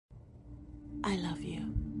I love you.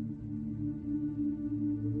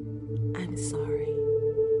 I'm sorry.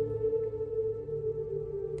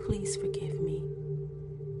 Please forgive me.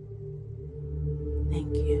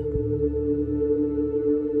 Thank you.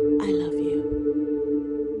 I love you.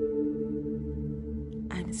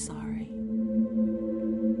 I'm sorry.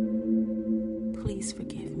 Please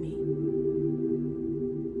forgive me.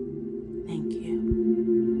 Thank you.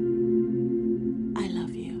 I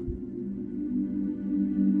love you.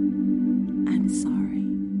 I'm sorry.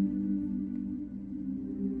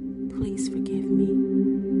 Please forgive me.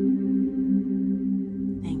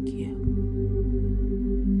 Thank you.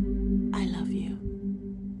 I love you.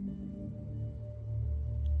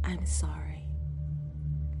 I'm sorry.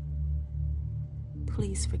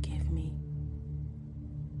 Please forgive me.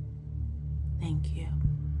 Thank you.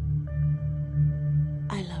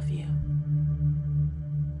 I love you.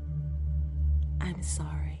 I'm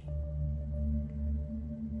sorry.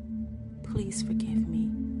 Please forgive me.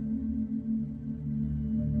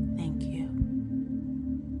 Thank you.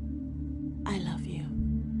 I love you.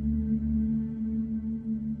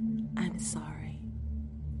 I'm sorry.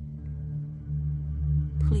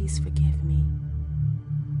 Please forgive me.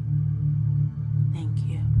 Thank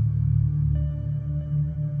you.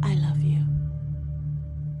 I love you.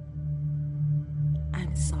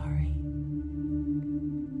 I'm sorry.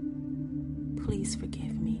 Please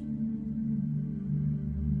forgive me.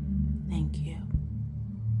 Thank you.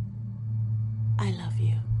 I love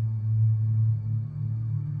you.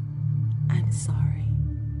 I'm sorry.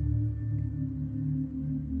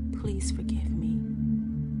 Please forgive me.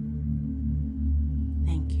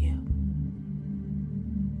 Thank you.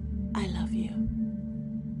 I love you.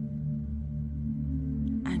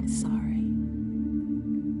 I'm sorry.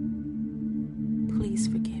 Please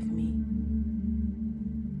forgive me.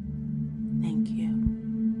 Thank you.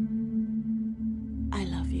 I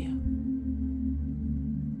love you.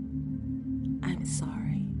 I'm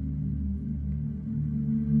sorry.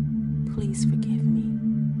 Please forgive me.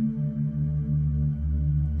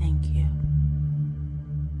 Thank you.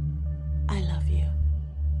 I love you.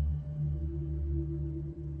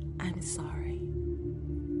 I'm sorry.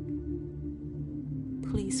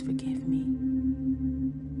 Please forgive me.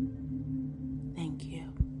 Thank you.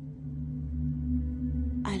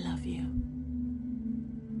 I love you.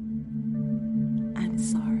 I'm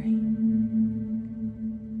sorry.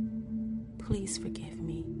 Please forgive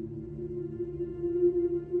me.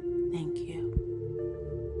 Thank you.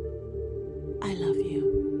 I love you.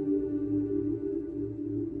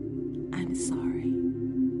 I'm sorry.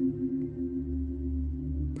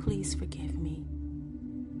 Please forgive me.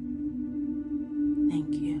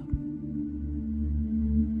 Thank you.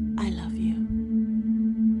 I love you.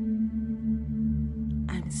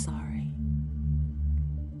 I'm sorry.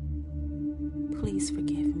 Please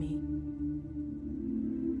forgive me.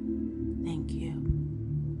 Thank you.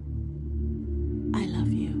 I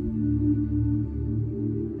love you.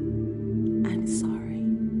 I'm sorry.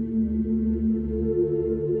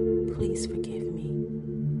 Please forgive me.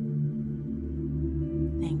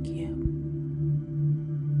 Thank you.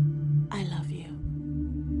 I love you.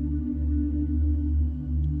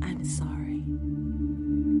 I'm sorry.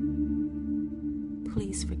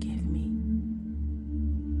 Please forgive me.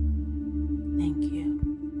 Thank you.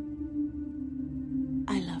 I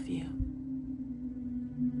love you.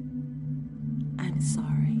 I'm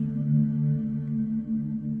sorry.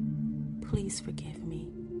 Please forgive me.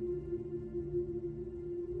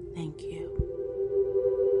 Thank you.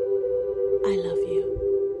 I love you.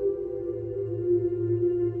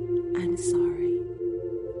 I'm sorry.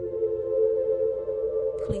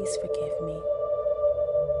 Please forgive me.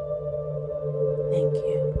 Thank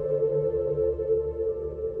you.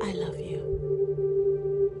 I love you.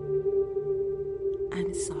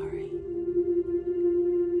 I'm sorry.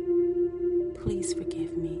 Please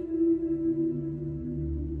forgive me.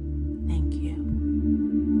 Thank you.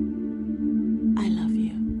 I love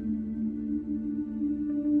you.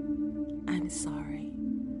 I'm sorry.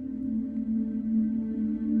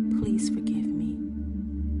 Please forgive me.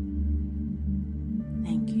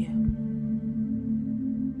 Thank you.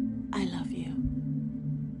 I love you.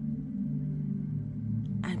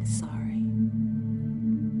 I'm sorry.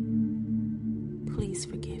 Please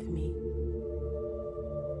forgive me.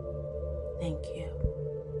 Thank you.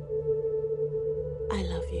 I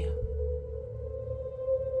love you.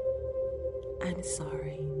 I'm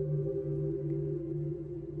sorry.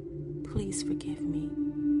 Please forgive me.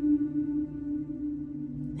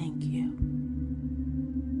 Thank you.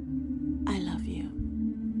 I love you.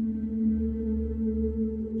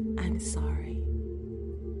 I'm sorry.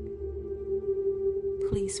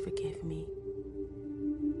 Please forgive me.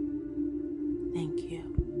 Thank you.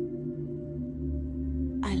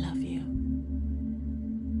 I love you.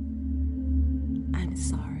 I'm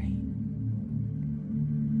sorry.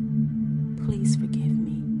 Please forgive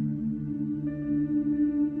me.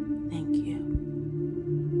 Thank you.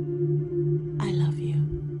 I love you.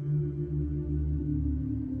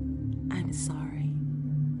 I'm sorry.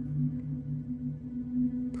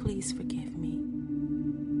 Please forgive me.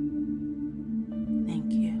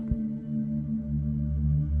 Thank you.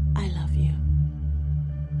 I love you.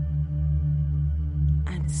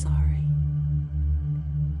 I'm sorry.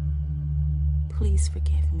 Please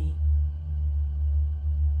forgive me.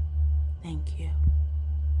 Thank you.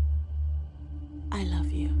 I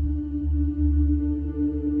love you.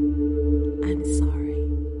 I'm sorry.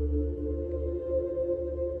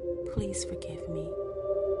 Please forgive me.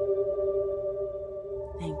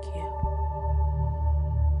 Thank you.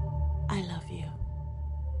 I love you.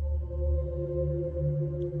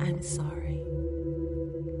 I'm sorry.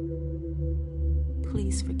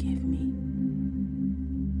 Please forgive me.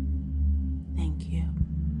 Thank you.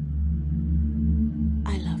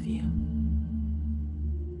 I love you.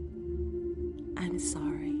 I'm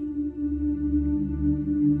sorry.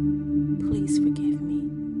 Please forgive me.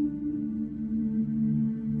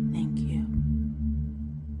 Thank you.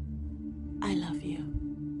 I love you.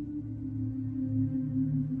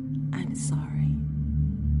 I'm sorry.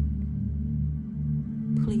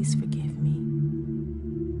 Please forgive me.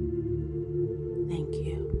 Thank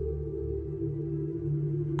you.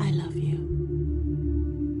 I love you.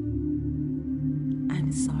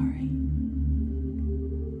 I'm sorry.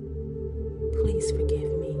 Please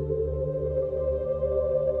forgive me.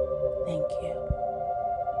 Thank you.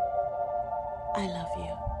 I love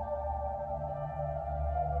you.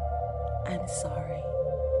 I'm sorry.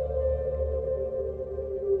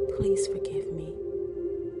 Please forgive me.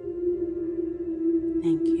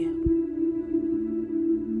 Thank you.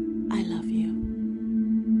 I love you.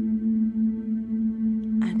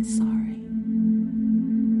 I'm sorry.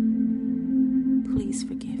 Please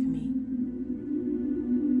forgive me.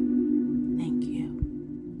 Thank you.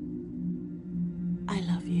 I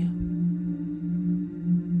love you.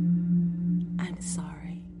 I'm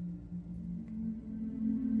sorry.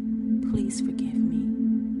 Please forgive me.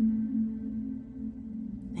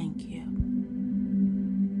 Thank you.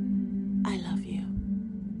 I love you.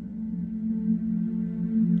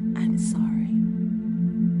 I'm sorry.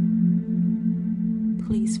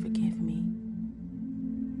 Please forgive me.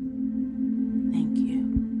 Thank you.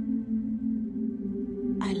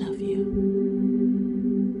 I love you.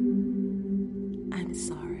 I'm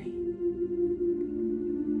sorry.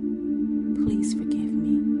 Please forgive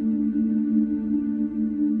me.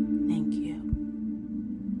 Thank you.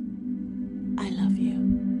 I love you.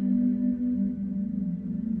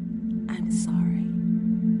 I'm sorry.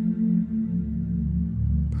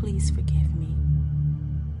 Please forgive me.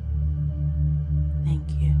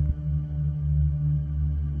 Thank you.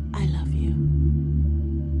 I love you.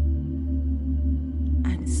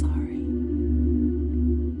 I'm sorry.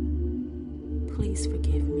 Please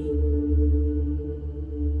forgive me.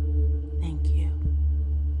 Thank you.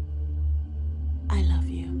 I love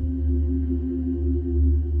you.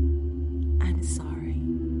 I'm sorry.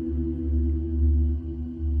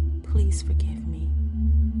 Please forgive me.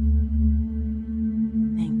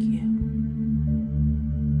 Thank you.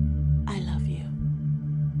 I love you.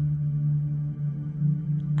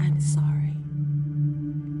 I'm sorry.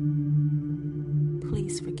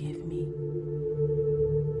 Please forgive me.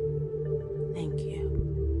 Thank you.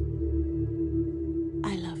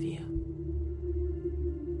 I love you.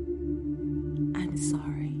 I'm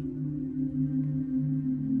sorry.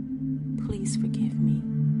 Please forgive me.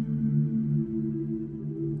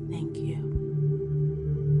 Thank you.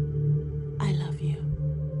 I love you.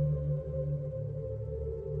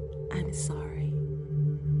 I'm sorry.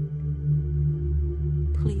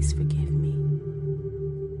 Please forgive me.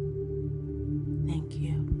 Thank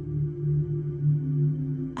you.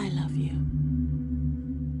 I love you.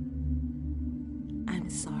 I'm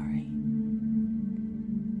sorry.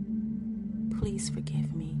 Please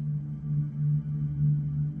forgive me.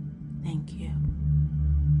 Thank you.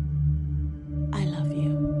 I love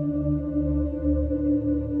you.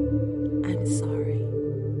 I'm sorry.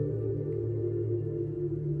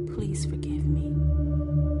 Please forgive me.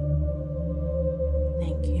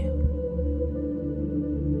 Thank you.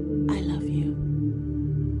 I love you.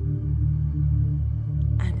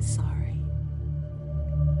 I'm sorry.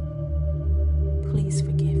 Please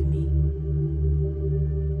forgive me.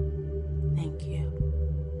 Thank you.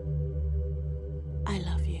 I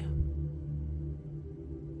love you.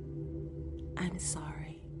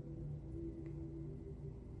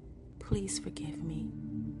 Please forgive me.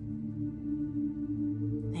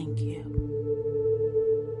 Thank you.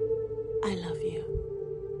 I love you.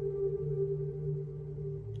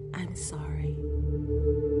 I'm sorry.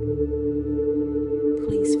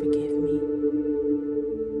 Please forgive me.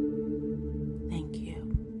 Thank you.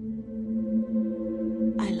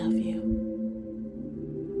 I love you.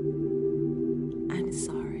 I'm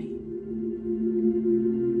sorry.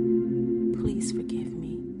 Please forgive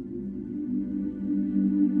me.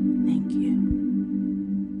 Thank you.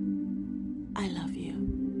 I love you.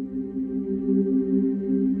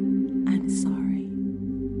 I'm sorry.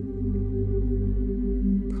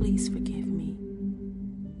 Please forgive me.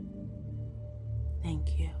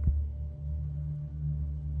 Thank you.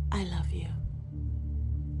 I love you.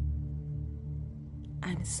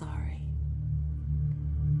 I'm sorry.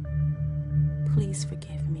 Please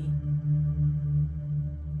forgive me.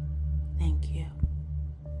 Thank you.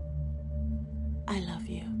 I love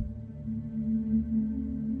you.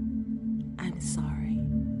 I'm sorry.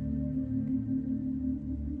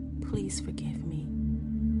 Please forgive me.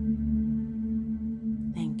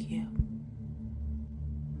 Thank you.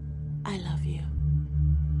 I love you.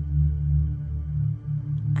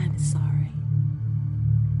 I'm sorry.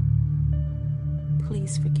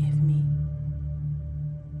 Please forgive me.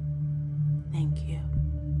 Thank you.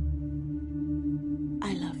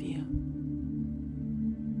 I love you.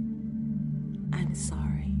 I'm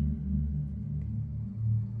sorry.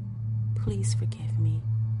 Please forgive me.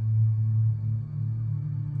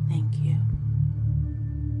 Thank you.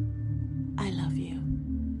 I love you.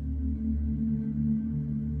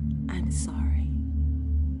 I'm sorry.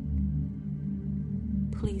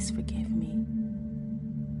 Please forgive me.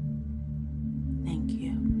 Thank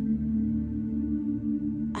you.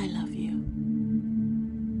 I love you.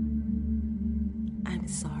 I'm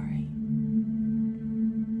sorry.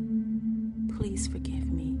 Please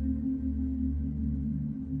forgive me.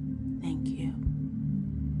 Thank you.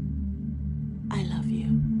 I love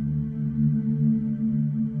you.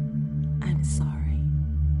 I'm sorry.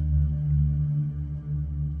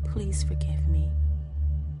 Please forgive me.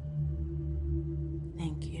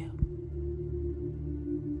 Thank you.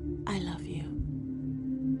 I love you.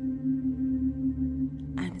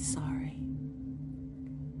 I'm sorry.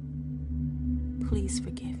 Please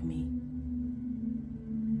forgive me.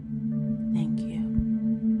 Thank you.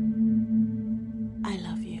 I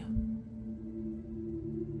love you.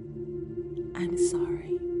 I'm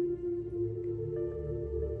sorry.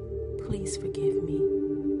 Please forgive me.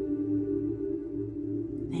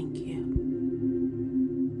 Thank you.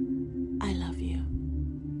 I love you.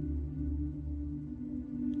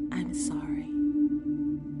 I'm sorry.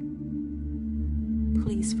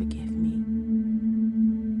 Please forgive me.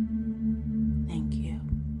 Thank you.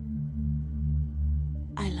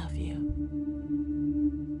 I love you.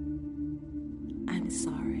 I'm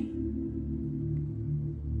sorry.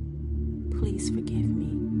 Please forgive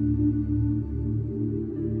me.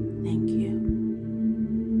 Thank you.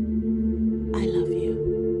 I love you.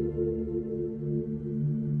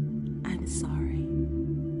 I'm sorry.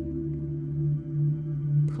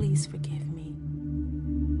 Please forgive me.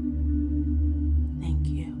 Thank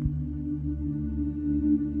you.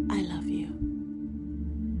 I love you.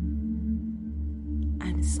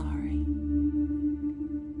 I'm sorry.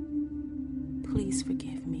 Please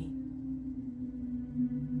forgive me.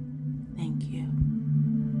 Thank you.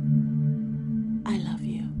 I love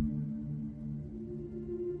you.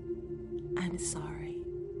 I'm sorry.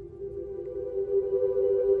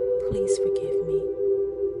 Please forgive me.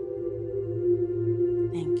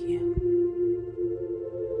 Thank you.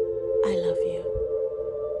 I love you.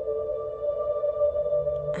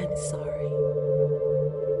 I'm sorry.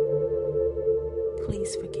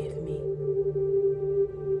 Please forgive me.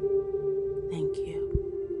 Thank you.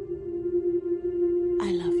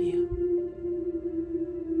 I love you.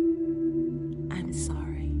 I'm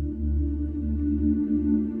sorry.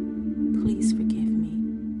 Please forgive me.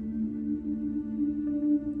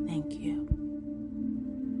 Thank you.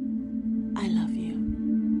 I love you.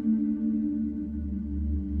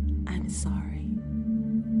 I'm sorry.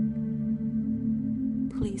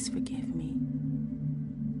 Please forgive me.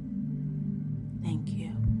 Thank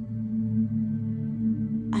you.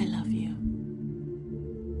 I love you.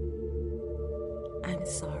 I'm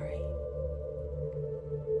sorry.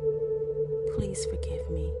 Please forgive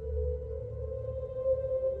me.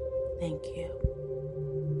 Thank you.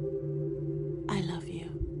 I love you.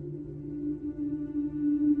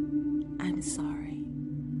 I'm sorry.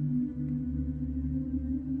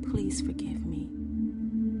 Please forgive me.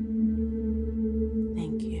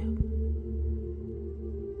 Thank you.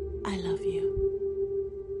 I love you.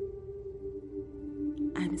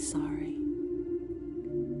 I'm sorry.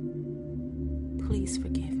 Please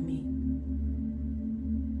forgive me.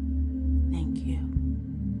 Thank you.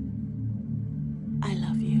 I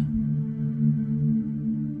love you.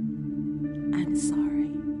 I'm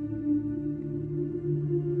sorry.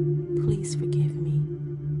 Please forgive me.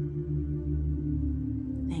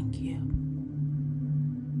 Thank you.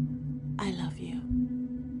 I love you.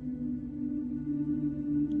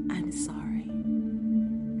 I'm sorry.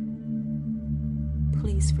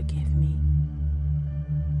 Please forgive me.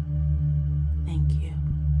 Thank you.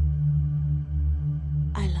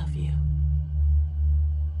 I love you.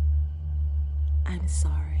 I'm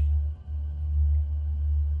sorry.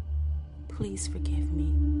 Please forgive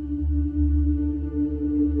me.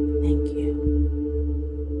 Thank you.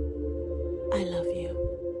 I love you.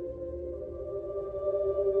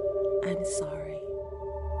 I'm sorry.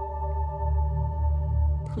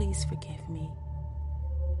 Please forgive me.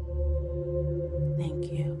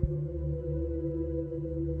 Thank you.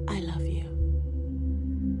 I love you.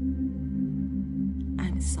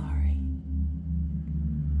 I'm sorry.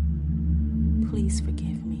 Please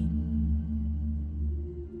forgive me.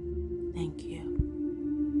 Thank you.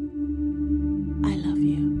 I love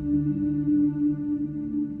you.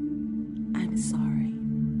 I'm sorry.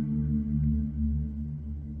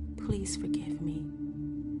 Please forgive me.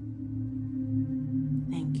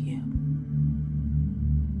 Thank you.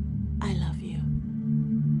 I love you.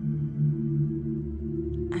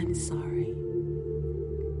 I'm sorry.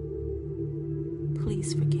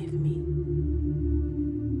 Please forgive me.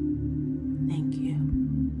 Thank you.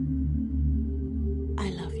 I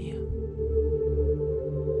love you.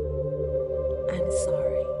 I'm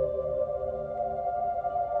sorry.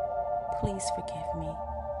 Please forgive me.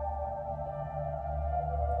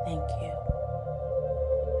 Thank you.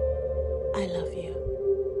 I love you.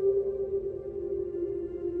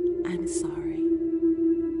 I'm sorry.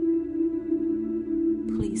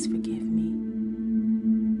 Please forgive me.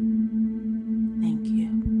 Thank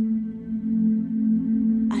you.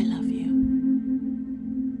 I love you.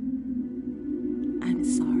 I'm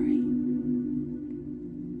sorry.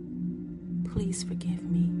 Please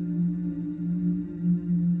forgive me.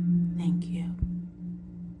 Thank you.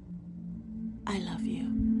 I love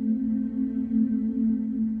you.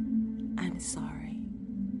 I'm sorry.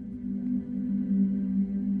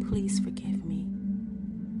 Please forgive me.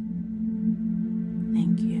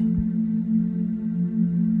 Thank you.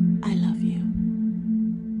 I love you.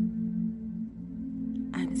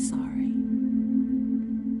 I'm sorry.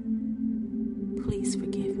 Please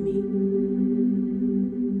forgive me.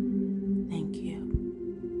 Thank you.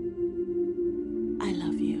 I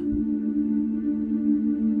love you.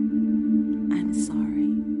 I'm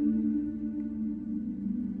sorry.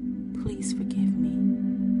 Please forgive me.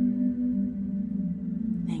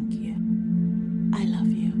 Thank you. I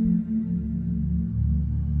love you.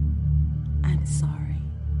 I'm sorry.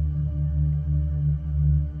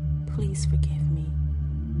 Please forgive me.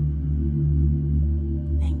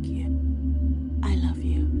 Thank you. I love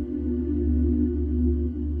you.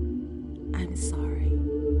 I'm sorry.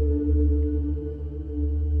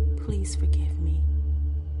 Please forgive me.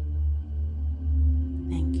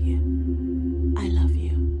 Thank you. I love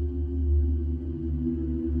you.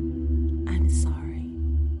 I'm sorry.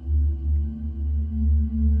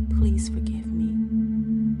 Please forgive me.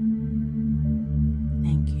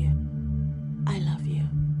 Thank you. I love you.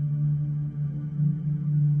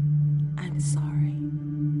 I'm sorry.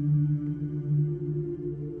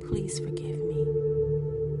 Please forgive me.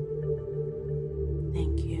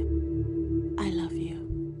 Thank you. I love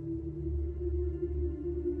you.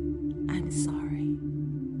 I'm sorry.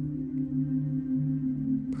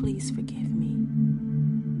 Please forgive me.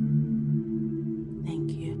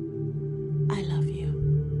 Thank you. I love you.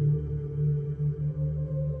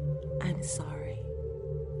 I'm sorry.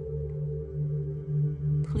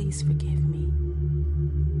 Please forgive me.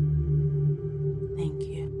 Thank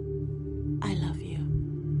you. I love you.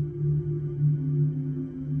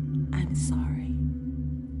 I'm sorry.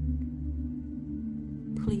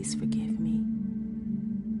 Please forgive me.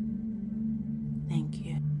 Thank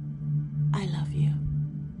you. I love you.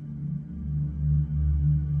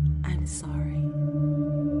 I'm sorry.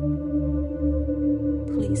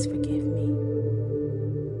 Please forgive me.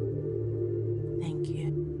 Thank you.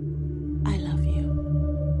 I love you.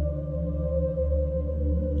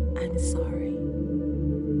 I'm sorry.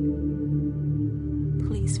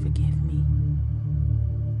 Please forgive me.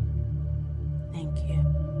 Thank you.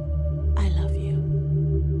 I love you.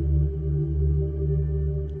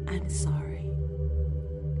 I'm sorry.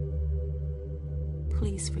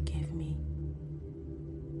 Please forgive me.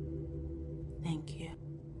 Thank you.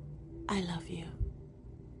 I love you.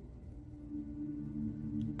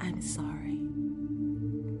 I'm sorry.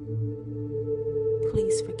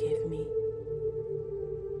 Please forgive me.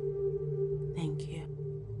 Thank you.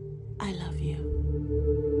 I love you.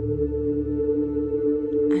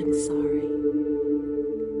 I'm sorry.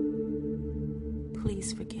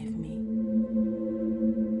 Please forgive me.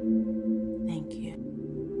 Thank you.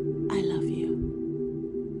 I love you.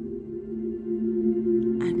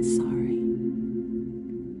 I'm sorry.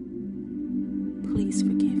 Please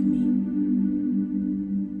forgive me.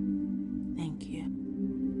 Thank you.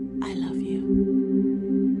 I love you.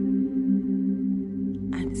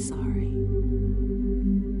 I'm sorry.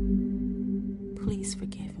 Please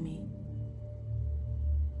forgive me.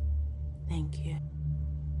 Thank you.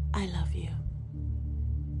 I love you.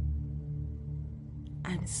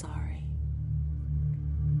 I'm sorry.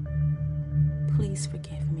 Please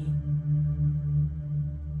forgive me.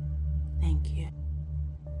 Thank you.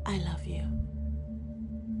 I love you.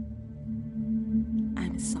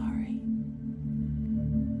 I'm sorry.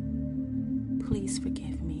 Please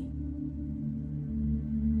forgive me.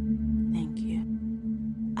 Thank you.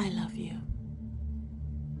 I love you.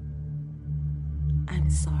 I'm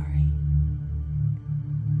sorry.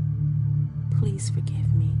 Please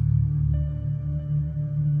forgive me.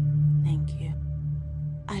 Thank you.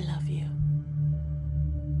 I love you.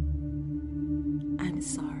 I'm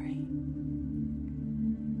sorry.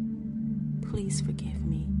 Please forgive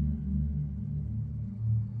me.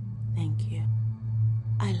 Thank you.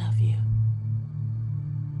 I love you.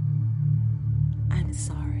 I'm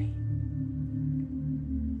sorry.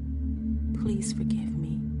 Please forgive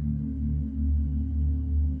me.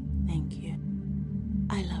 Thank you.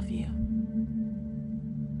 I love you.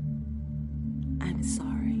 I'm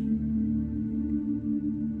sorry.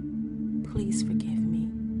 Please forgive me.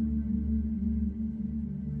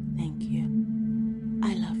 Thank you.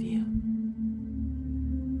 I love you.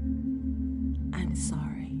 I'm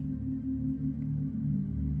sorry.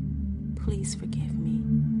 Please forgive me.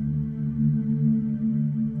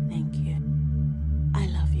 Thank you. I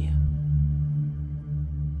love you.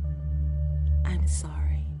 I'm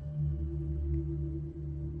sorry.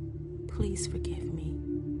 Please forgive me.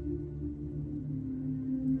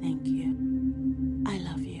 Thank you. I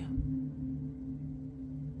love you.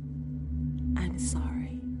 I'm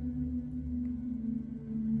sorry.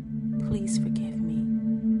 Please forgive me.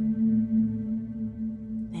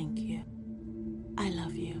 Thank you. I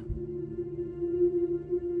love you.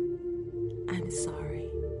 I'm sorry.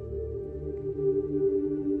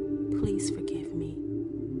 Please forgive me.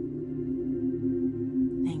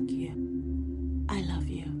 Thank you. I love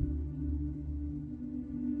you.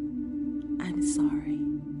 I'm sorry.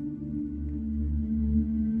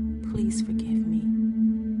 Please forgive me.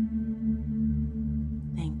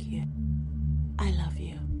 Thank you. I love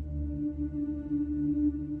you.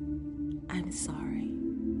 I'm sorry.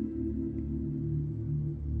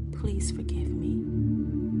 Please forgive me.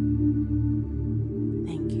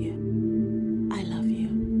 Thank you. I love you.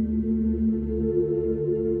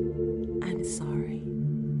 I'm sorry.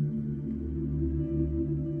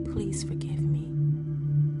 Please forgive me.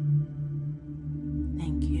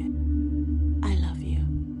 Thank you. I love you.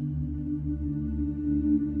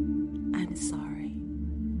 I'm sorry.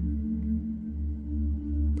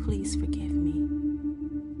 Please forgive me.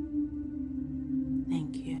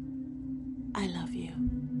 Thank you. I love you.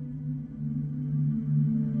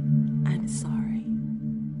 I'm sorry.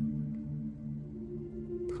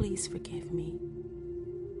 Please forgive me.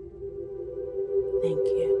 Thank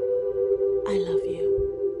you. I love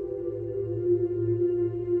you.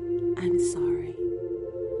 I'm sorry.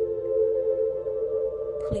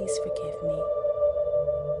 Please forgive me.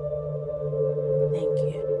 Thank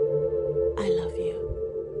you. I love you.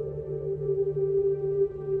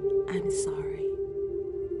 I'm sorry.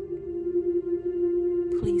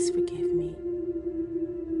 Please forgive me.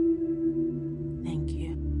 Thank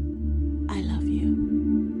you. I love you.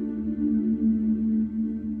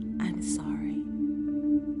 I'm sorry.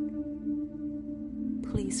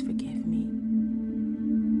 Please forgive me.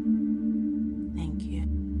 Thank you.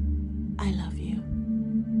 I love you.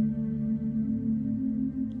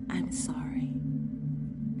 I'm sorry.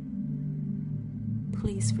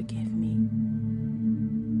 Please forgive me.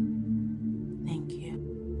 Thank you.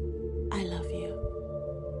 I love you.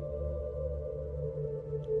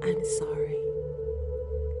 I'm sorry.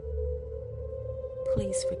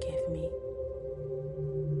 Please forgive me.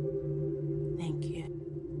 Thank you.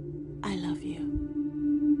 I love you.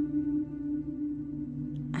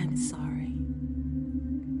 I'm sorry.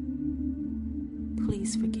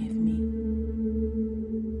 Please forgive me.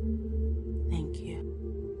 Thank you.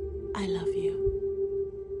 I love you.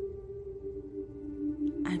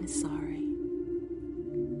 I'm sorry.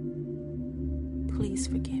 Please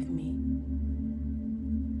forgive me.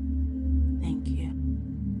 Thank you.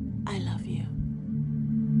 I love you.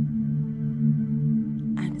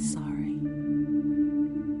 I'm sorry.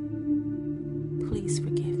 Please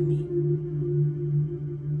forgive me.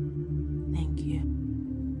 Thank you.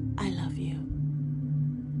 I love you.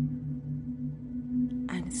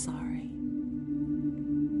 I'm sorry.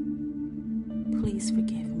 Please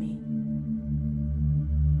forgive me.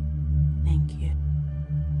 Thank you.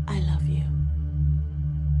 I love you.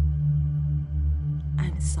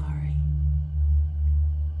 I'm sorry.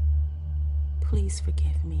 Please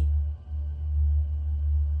forgive me.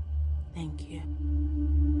 Thank you.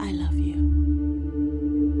 I love you.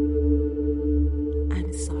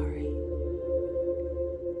 I'm sorry.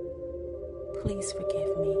 Please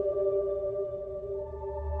forgive me.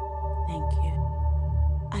 Thank you.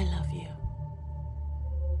 I love you.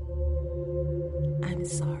 I'm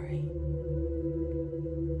sorry.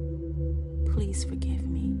 Please forgive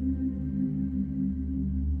me.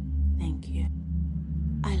 Thank you.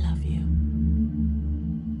 I love you.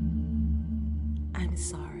 I'm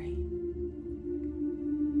sorry.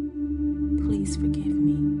 Please forgive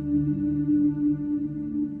me.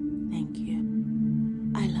 Thank you.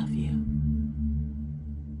 I love you.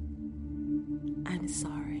 I'm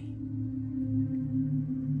sorry.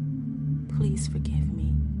 Please forgive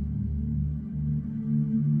me.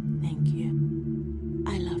 Thank you.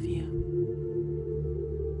 I love you.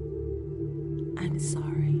 I'm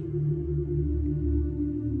sorry.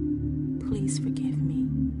 Please forgive me.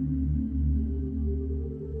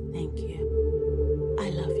 Thank you. I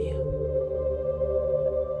love you.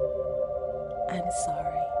 I'm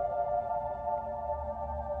sorry.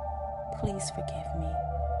 Please forgive me.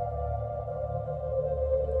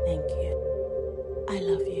 Thank you. I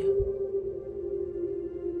love you.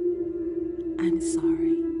 I'm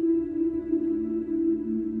sorry.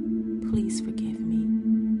 Please forgive me.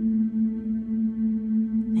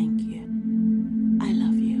 Thank you. I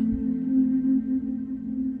love you.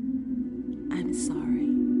 I'm sorry.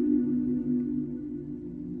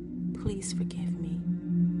 Please forgive me.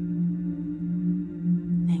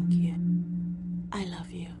 Thank you. I love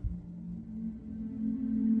you.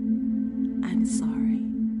 I'm sorry.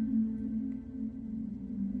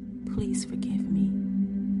 Please forgive me.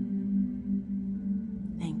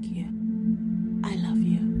 Thank you. I love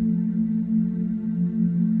you.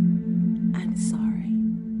 I'm sorry.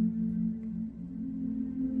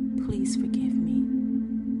 Please forgive me.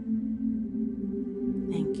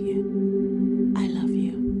 Thank you. I love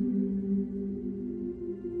you.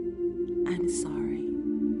 I'm sorry.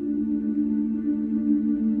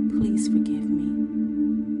 Please forgive me.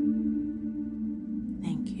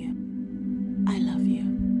 Thank you. I love you.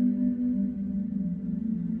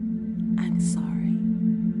 I'm sorry.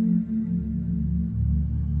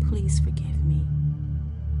 Please forgive me.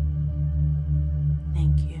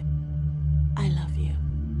 Thank you. I love you.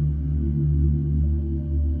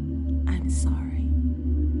 I'm sorry.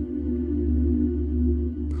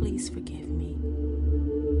 Please forgive me.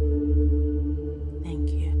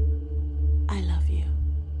 Thank you. I love you.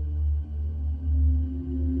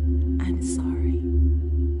 I'm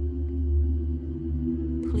sorry.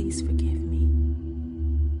 Please forgive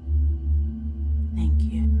me.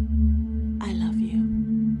 Thank you. I love you.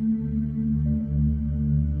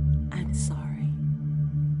 I'm sorry.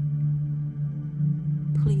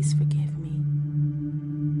 Please forgive me.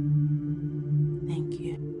 Thank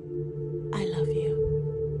you. I love you.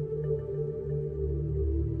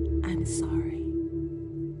 I'm sorry.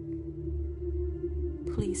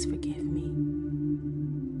 Please forgive me.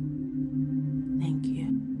 Thank you.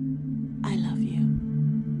 I love you.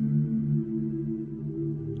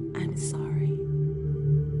 I'm sorry.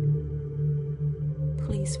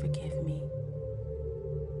 Please forgive me.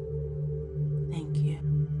 Thank you.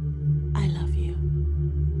 I love you.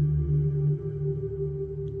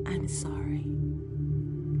 I'm sorry.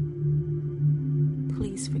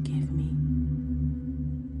 Please forgive me.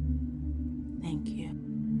 Thank you.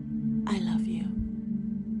 I love you.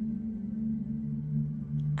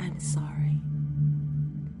 I'm sorry.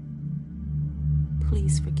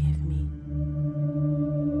 Please forgive me.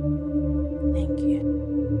 Thank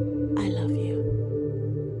you. I love you.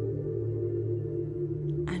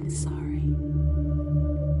 I'm sorry.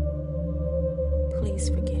 Please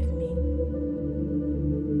forgive me.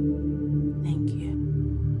 Thank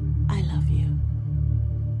you. I love you.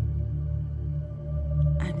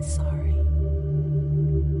 I'm sorry.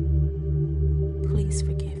 Please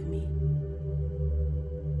forgive me.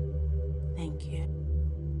 Thank you.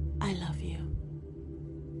 I love you.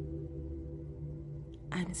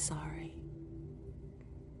 I'm sorry.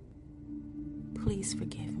 Please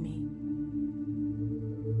forgive me.